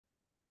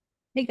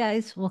Hey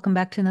guys, welcome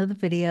back to another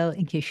video.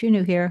 In case you're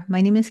new here, my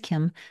name is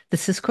Kim.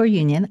 This is Core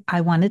Union. I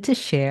wanted to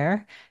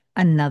share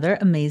another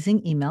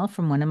amazing email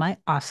from one of my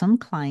awesome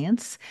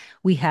clients.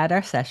 We had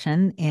our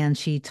session and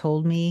she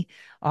told me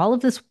all of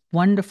this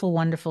wonderful,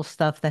 wonderful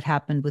stuff that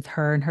happened with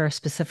her and her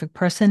specific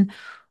person.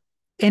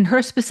 And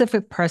her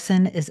specific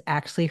person is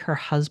actually her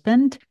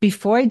husband.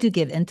 Before I do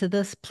get into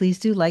this, please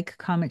do like,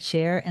 comment,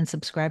 share, and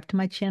subscribe to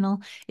my channel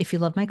if you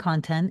love my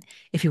content.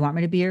 If you want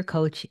me to be your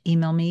coach,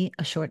 email me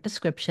a short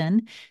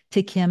description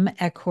to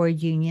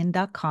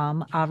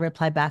kim@coreunion.com. I'll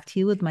reply back to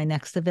you with my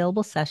next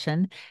available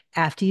session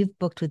after you've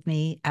booked with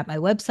me at my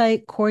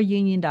website,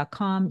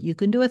 coreunion.com. You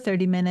can do a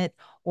 30-minute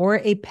or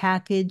a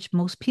package.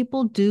 Most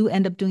people do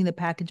end up doing the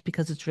package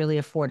because it's really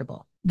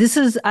affordable.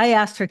 I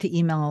asked her to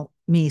email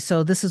me,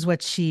 so this is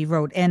what she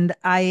wrote, and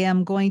I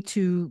am going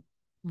to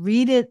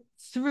read it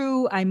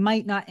through. I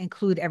might not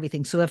include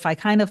everything. So if I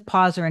kind of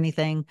pause or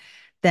anything,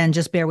 then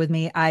just bear with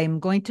me. I'm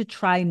going to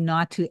try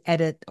not to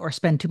edit or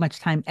spend too much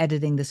time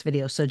editing this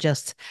video. So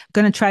just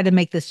going to try to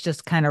make this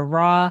just kind of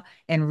raw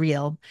and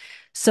real.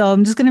 So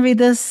I'm just going to read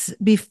this.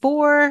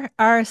 Before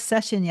our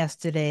session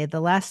yesterday,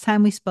 the last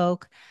time we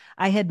spoke,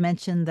 I had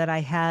mentioned that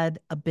I had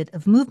a bit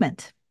of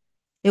movement.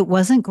 It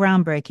wasn't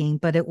groundbreaking,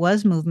 but it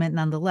was movement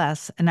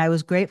nonetheless. And I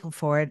was grateful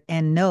for it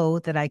and know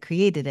that I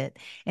created it.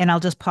 And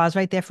I'll just pause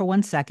right there for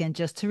 1 second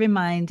just to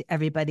remind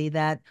everybody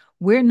that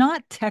we're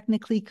not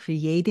technically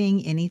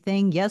creating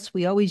anything. Yes,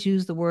 we always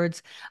use the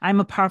words,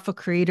 I'm a powerful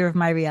creator of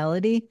my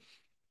reality.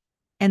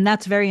 And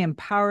that's very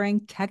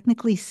empowering.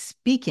 Technically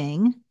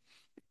speaking,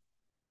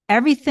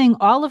 everything,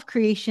 all of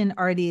creation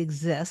already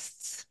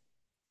exists.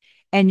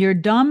 And your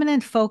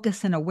dominant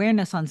focus and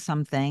awareness on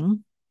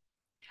something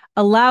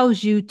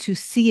allows you to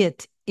see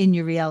it in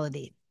your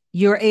reality.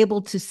 You're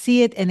able to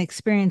see it and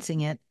experience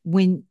it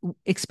when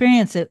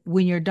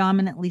you're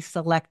dominantly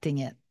selecting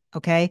it.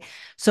 Okay.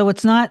 So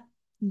it's not,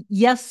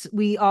 yes,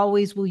 we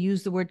always will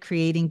use the word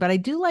creating, but I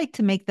do like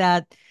to make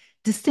that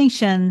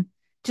distinction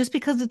just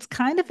because it's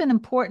kind of an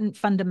important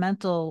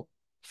fundamental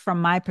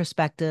from my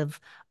perspective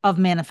of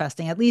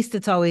manifesting. At least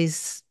it's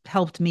always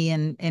helped me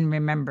in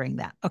remembering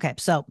that. Okay.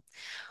 So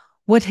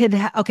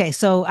okay.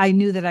 So I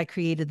knew that I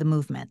created the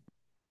movement.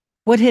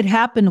 What had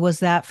happened was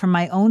that for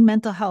my own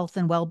mental health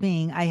and well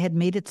being, I had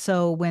made it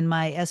so when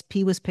my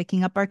SP was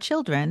picking up our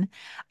children,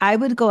 I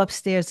would go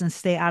upstairs and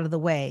stay out of the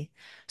way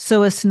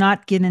so as to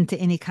not get into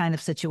any kind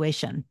of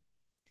situation.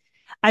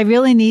 I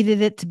really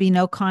needed it to be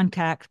no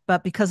contact,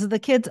 but because of the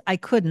kids, I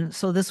couldn't.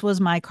 So this was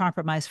my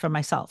compromise for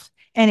myself.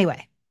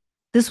 Anyway,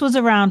 this was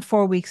around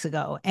 4 weeks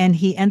ago, and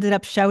he ended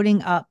up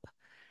shouting up,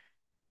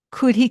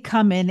 could he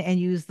come in and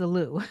use the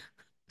loo?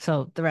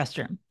 So the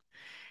restroom.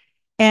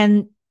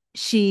 And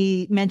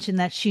she mentioned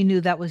that she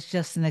knew that was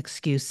just an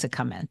excuse to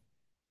come in.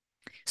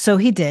 So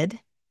he did.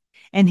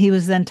 And he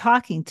was then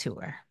talking to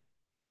her.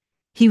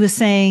 He was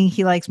saying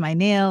he likes my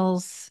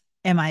nails.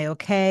 Am I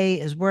okay?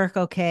 Is work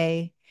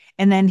okay?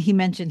 And then he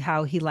mentioned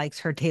how he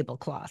likes her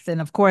tablecloth.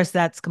 And of course,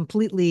 that's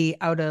completely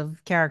out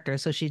of character.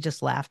 So she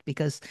just laughed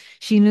because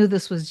she knew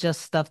this was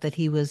just stuff that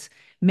he was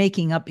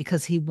making up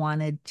because he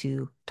wanted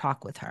to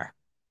talk with her.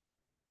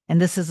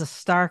 And this is a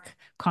stark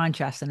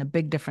contrast and a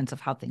big difference of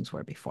how things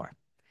were before.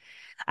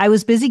 I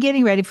was busy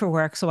getting ready for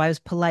work, so I was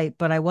polite,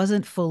 but I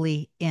wasn't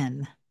fully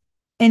in.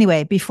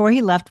 Anyway, before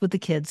he left with the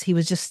kids, he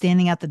was just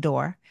standing at the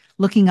door,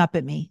 looking up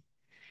at me.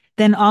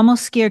 Then,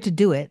 almost scared to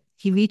do it,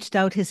 he reached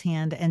out his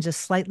hand and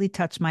just slightly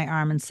touched my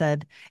arm and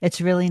said,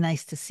 "It's really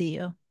nice to see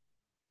you."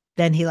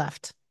 Then he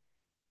left.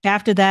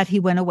 After that,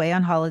 he went away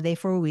on holiday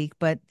for a week,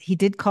 but he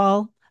did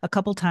call a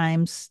couple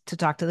times to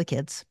talk to the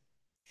kids.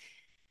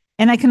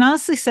 And I can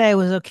honestly say I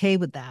was okay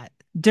with that.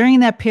 During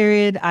that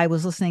period, I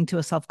was listening to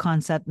a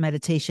self-concept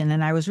meditation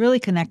and I was really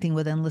connecting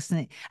with it and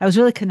listening. I was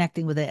really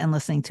connecting with it and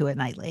listening to it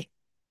nightly.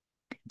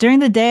 During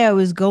the day, I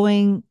was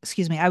doing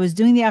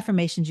the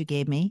affirmations you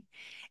gave me,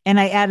 and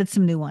I added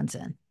some new ones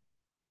in.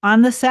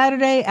 On the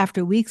Saturday,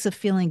 after weeks of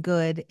feeling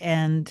good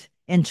and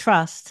in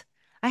trust,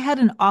 I had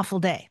an awful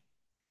day.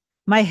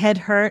 My head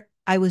hurt.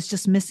 I was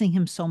just missing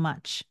him so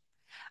much.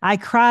 I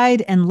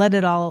cried and let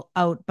it all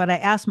out, but I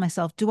asked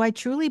myself, do I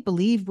truly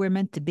believe we're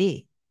meant to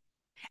be?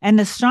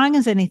 And as strong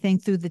as anything,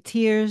 through the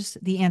tears,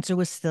 the answer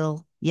was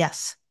still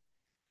yes.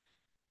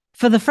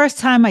 For the first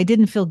time, I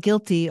didn't feel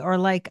guilty or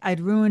like I'd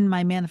ruined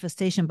my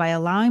manifestation by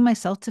allowing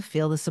myself to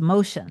feel this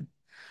emotion.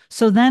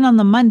 So then on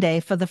the Monday,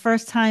 for the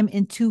first time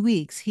in 2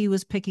 weeks, he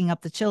was picking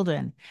up the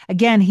children.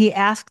 Again, he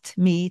asked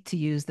me to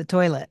use the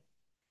toilet.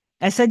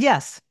 I said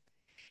yes.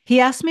 He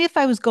asked me if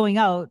I was going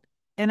out,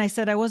 and I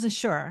said I wasn't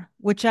sure,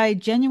 which I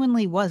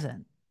genuinely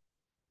wasn't.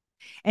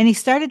 And he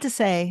started to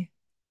say,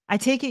 I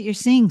take it you're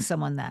seeing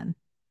someone then.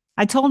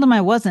 I told him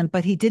I wasn't,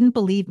 but he didn't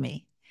believe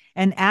me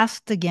and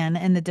asked again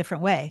in a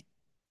different way.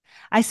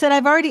 I said,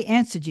 I've already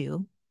answered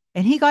you.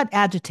 And he got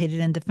agitated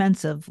and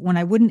defensive when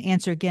I wouldn't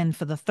answer again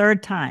for the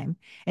third time.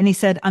 And he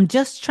said, I'm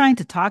just trying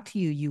to talk to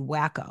you, you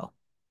wacko.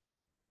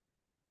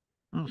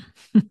 Mm.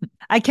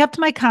 I kept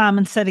my calm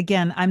and said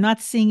again, I'm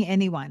not seeing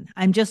anyone.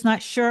 I'm just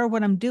not sure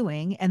what I'm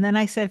doing. And then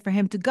I said for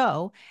him to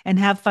go and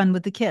have fun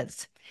with the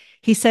kids.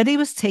 He said he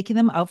was taking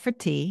them out for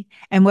tea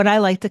and would I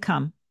like to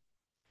come?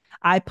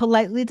 I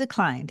politely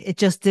declined. It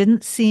just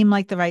didn't seem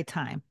like the right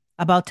time.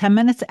 About 10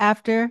 minutes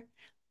after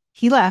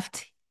he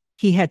left,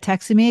 he had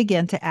texted me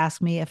again to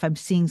ask me if I'm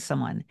seeing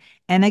someone.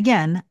 And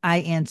again, I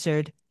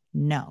answered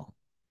no.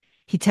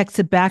 He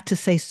texted back to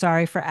say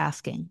sorry for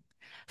asking.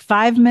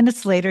 5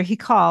 minutes later, he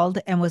called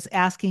and was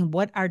asking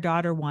what our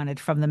daughter wanted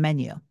from the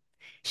menu.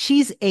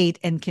 She's 8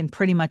 and can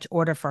pretty much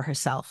order for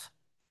herself.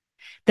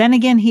 Then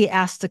again, he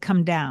asked to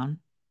come down.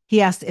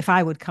 He asked if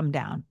I would come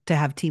down to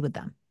have tea with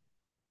them.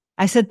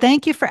 I said,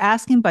 thank you for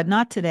asking, but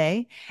not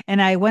today.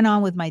 And I went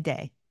on with my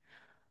day.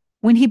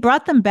 When he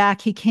brought them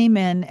back, he came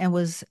in and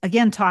was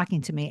again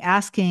talking to me,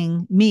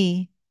 asking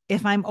me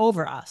if I'm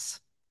over us.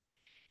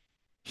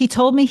 He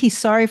told me he's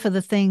sorry for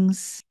the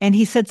things, and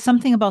he said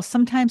something about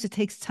sometimes it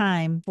takes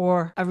time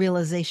for a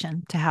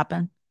realization to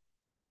happen.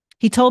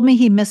 He told me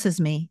he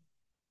misses me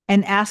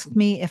and asked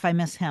me if I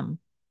miss him.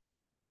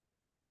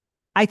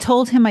 I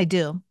told him I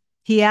do.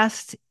 He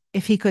asked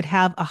if he could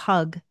have a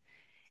hug,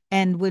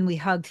 and when we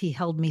hugged, he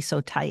held me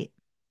so tight.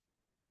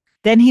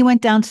 Then he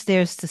went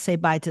downstairs to say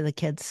bye to the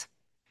kids.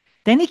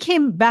 Then he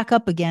came back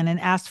up again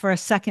and asked for a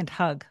second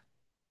hug.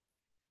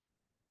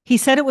 He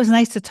said it was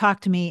nice to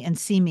talk to me and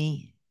see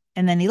me,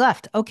 and then he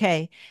left.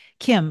 Okay,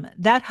 Kim,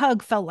 that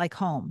hug felt like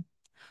home.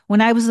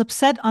 When I was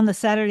upset on the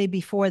Saturday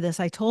before this,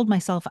 I told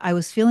myself I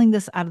was feeling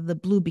this out of the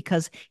blue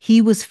because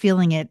he was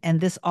feeling it, and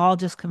this all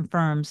just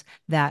confirms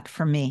that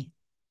for me.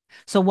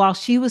 So while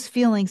she was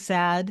feeling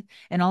sad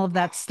and all of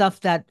that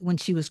stuff, that when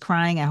she was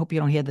crying, I hope you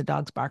don't hear the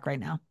dogs bark right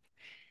now.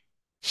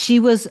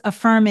 She was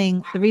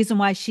affirming the reason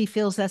why she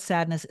feels that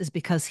sadness is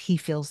because he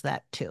feels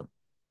that too.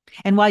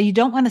 And while you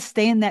don't want to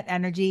stay in that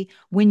energy,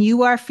 when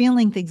you are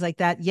feeling things like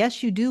that,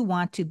 yes, you do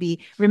want to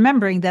be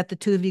remembering that the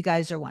two of you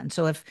guys are one.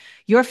 So if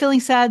you're feeling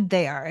sad,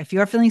 they are. If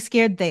you're feeling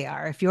scared, they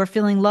are. If you're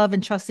feeling love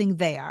and trusting,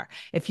 they are.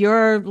 If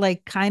you're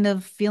like kind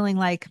of feeling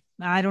like,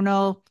 I don't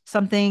know,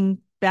 something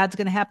bad's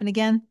going to happen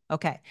again,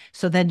 okay.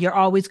 So then you're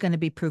always going to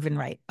be proven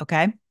right.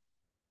 Okay.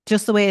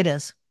 Just the way it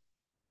is.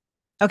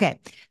 Okay.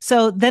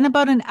 So then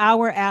about an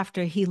hour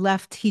after he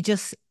left, he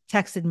just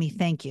texted me,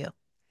 thank you.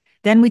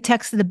 Then we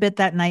texted a bit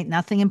that night,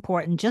 nothing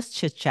important, just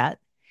chit chat.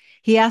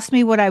 He asked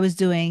me what I was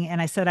doing,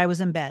 and I said I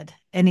was in bed.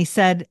 And he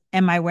said,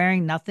 am I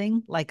wearing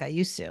nothing like I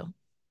used to?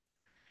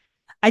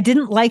 I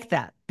didn't like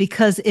that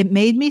because it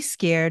made me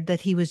scared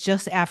that he was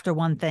just after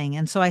one thing.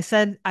 And so I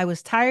said I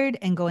was tired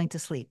and going to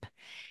sleep.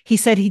 He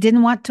said he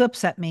didn't want to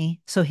upset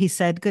me. So he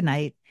said good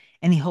night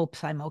and he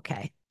hopes I'm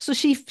okay. So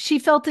she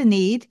felt a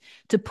need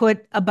to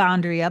put a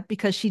boundary up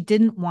because she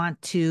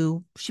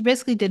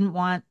basically didn't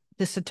want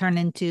this to turn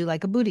into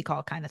like a booty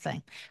call kind of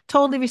thing.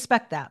 Totally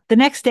respect that. The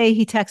next day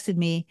he texted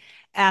me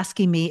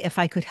asking me if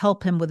I could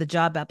help him with a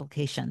job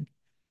application.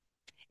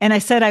 And I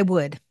said I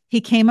would.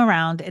 He came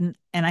around and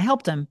I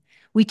helped him.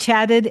 We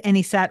chatted and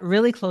he sat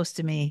really close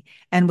to me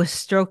and was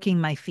stroking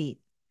my feet.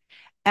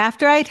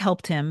 After I'd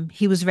helped him,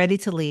 he was ready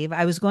to leave.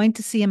 I was going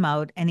to see him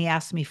out and he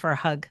asked me for a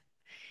hug.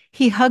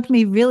 He hugged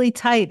me really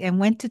tight and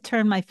went to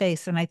turn my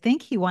face, and I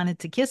think he wanted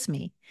to kiss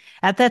me.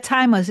 At that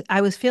time,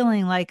 I was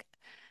feeling like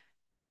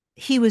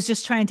he was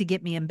just trying to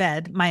get me in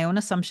bed, my own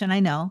assumption, I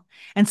know.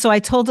 And so I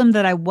told him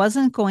that I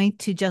wasn't going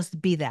to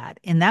just be that.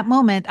 In that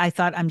moment, I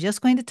thought, I'm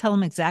just going to tell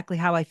him exactly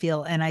how I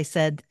feel. And I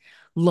said,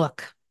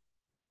 look,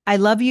 I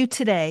love you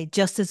today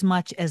just as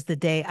much as the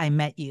day I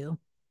met you.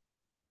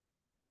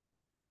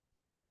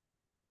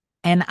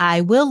 And I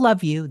will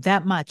love you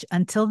that much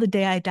until the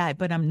day I die,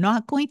 but I'm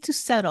not going to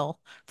settle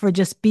for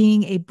just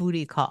being a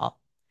booty call.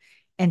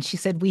 And she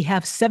said, we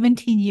have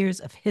 17 years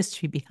of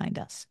history behind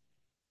us.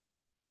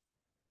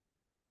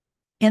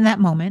 In that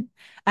moment,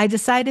 I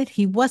decided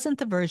he wasn't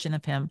the version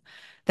of him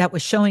that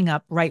was showing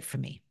up right for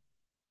me.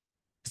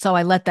 So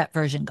I let that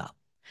version go.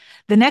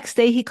 The next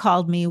day, he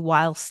called me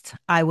whilst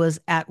I was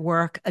at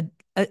work,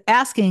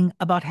 asking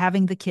about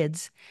having the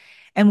kids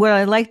and would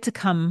I like to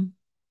come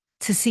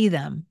to see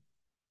them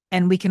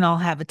and we can all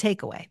have a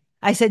takeaway.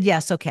 I said,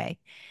 yes, okay.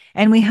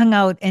 And we hung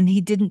out and he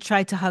didn't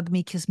try to hug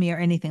me, kiss me, or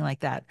anything like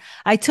that.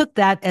 I took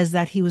that as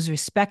that he was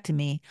respecting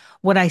me,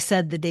 what I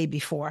said the day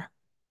before.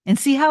 And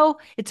see how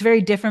it's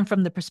very different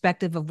from the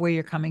perspective of where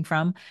you're coming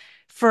from.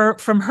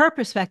 From her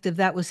perspective,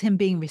 that was him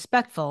being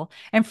respectful.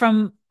 And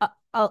from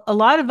a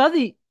lot of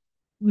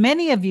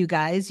many of you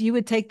guys, you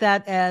would take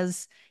that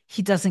as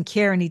he doesn't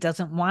care and he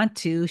doesn't want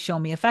to show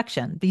me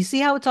affection. But you see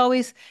how it's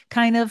always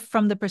kind of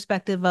from the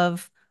perspective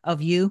of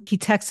you. He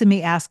texted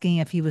me asking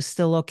if he was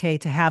still okay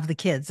to have the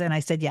kids, and I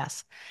said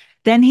yes.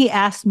 Then he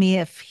asked me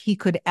if he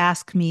could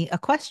ask me a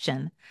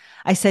question.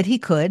 I said he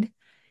could,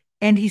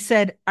 and he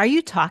said, "Are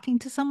you talking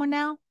to someone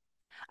now?"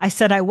 I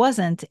said I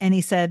wasn't, and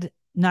he said,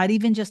 "Not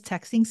even just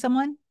texting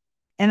someone?"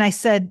 And I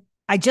said,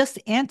 "I just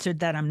answered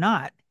that I'm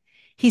not."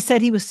 He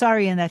said he was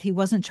sorry and that he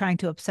wasn't trying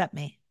to upset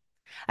me.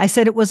 I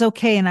said it was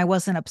okay and I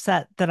wasn't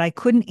upset, that I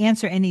couldn't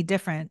answer any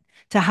different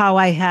to how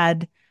I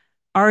had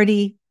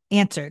already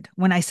answered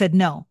when I said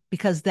no,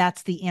 because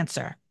that's the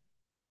answer.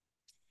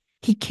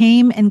 He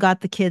came and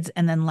got the kids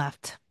and then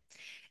left.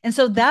 And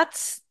so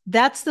that's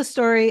that's the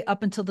story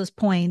up until this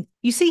point.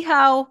 You see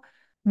how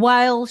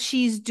while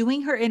she's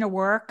doing her inner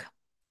work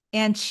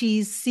and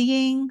she's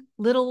seeing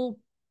little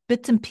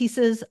bits and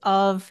pieces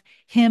of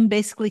him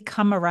basically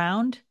come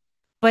around,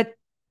 but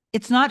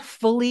it's not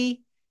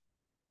fully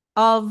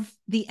of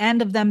the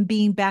end of them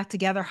being back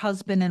together,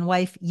 husband and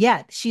wife,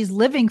 yet. She's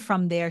living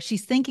from there,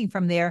 she's thinking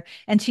from there,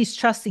 and she's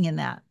trusting in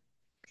that.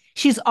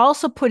 She's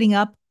also putting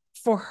up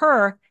for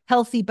her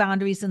healthy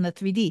boundaries in the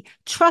 3D,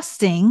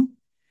 trusting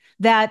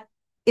that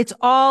it's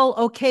all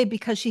okay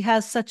because she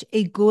has such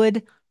a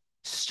good,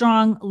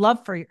 strong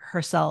love for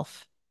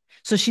herself.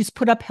 So she's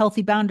put up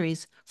healthy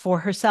boundaries for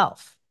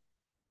herself.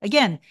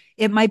 Again,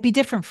 it might be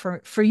different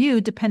for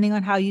you depending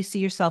on how you see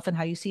yourself and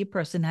how you see a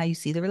person, how you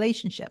see the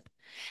relationship.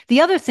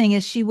 The other thing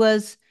is she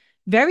was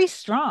very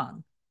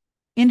strong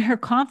in her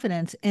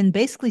confidence in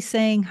basically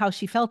saying how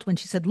she felt when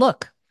she said,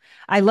 look,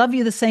 I love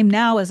you the same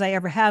now as I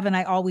ever have, and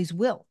I always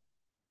will.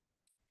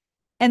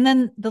 And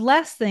then the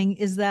last thing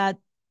is that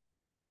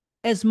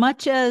as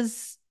much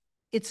as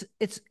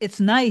it's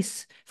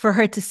nice for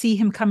her to see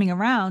him coming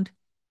around,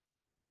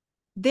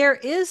 there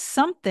is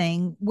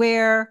something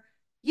where,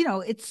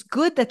 it's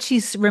good that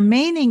she's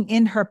remaining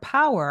in her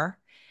power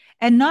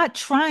and not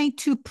trying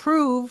to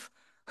prove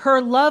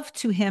her love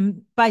to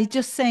him by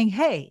just saying,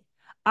 hey,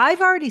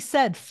 I've already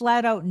said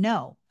flat out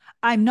no.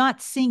 I'm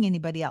not seeing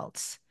anybody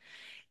else.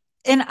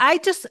 And I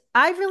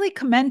really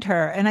commend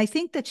her. And I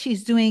think that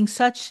she's doing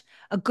such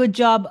a good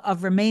job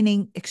of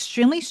remaining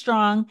extremely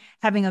strong,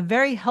 having a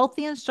very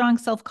healthy and strong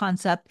self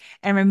concept,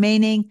 and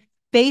remaining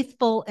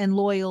faithful and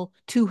loyal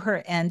to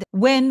her end.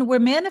 When we're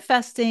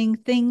manifesting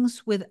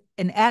things with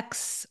an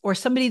ex or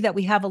somebody that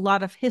we have a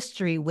lot of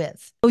history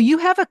with, so you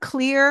have a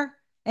clear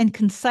and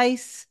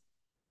concise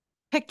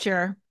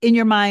picture in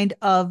your mind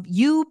of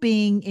you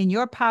being in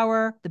your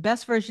power, the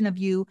best version of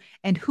you,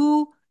 and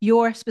who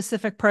your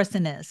specific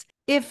person is.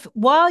 If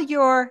while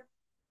you're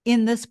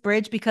in this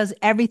bridge, because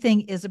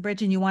everything is a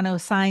bridge, and you want to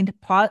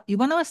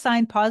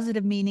assign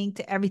positive meaning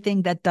to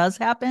everything that does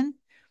happen,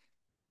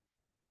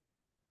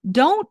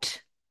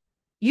 don't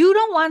you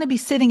don't want to be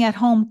sitting at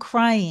home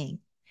crying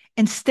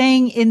and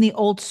staying in the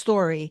old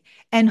story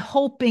and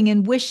hoping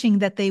and wishing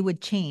that they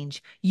would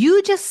change.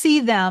 You just see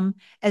them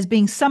as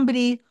being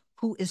somebody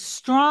who is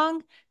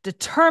strong,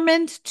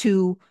 determined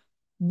to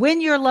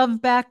win your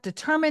love back,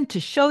 determined to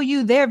show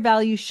you their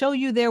value, show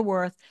you their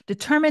worth,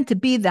 determined to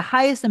be the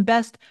highest and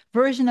best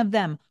version of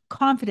them,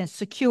 confident,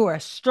 secure,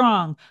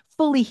 strong,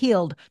 fully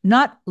healed,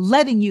 not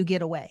letting you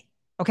get away.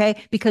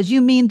 Okay. Because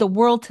you mean the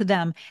world to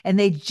them and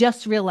they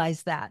just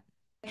realize that.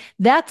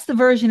 That's the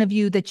version of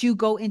you that you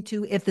go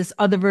into if this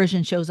other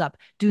version shows up.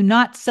 Do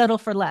not settle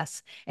for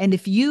less. And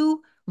if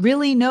you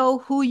really know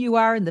who you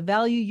are and the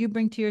value you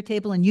bring to your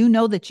table, and you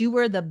know that you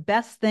were the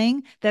best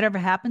thing that ever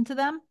happened to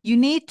them, you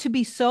need to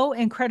be so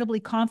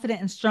incredibly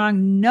confident and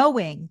strong,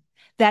 knowing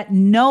that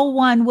no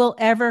one will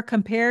ever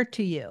compare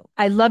to you.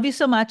 I love you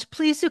so much.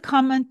 Please do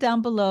comment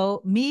down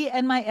below. Me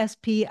and my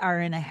SP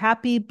are in a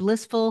happy,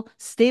 blissful,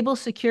 stable,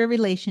 secure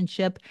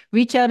relationship.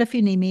 Reach out if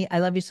you need me. I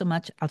love you so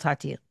much. I'll talk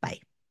to you. Bye.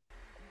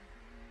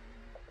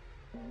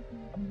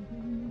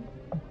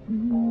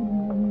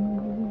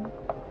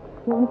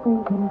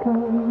 Nothing can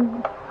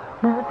come,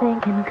 nothing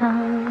can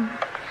come,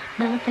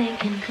 nothing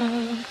can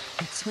come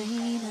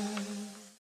between us.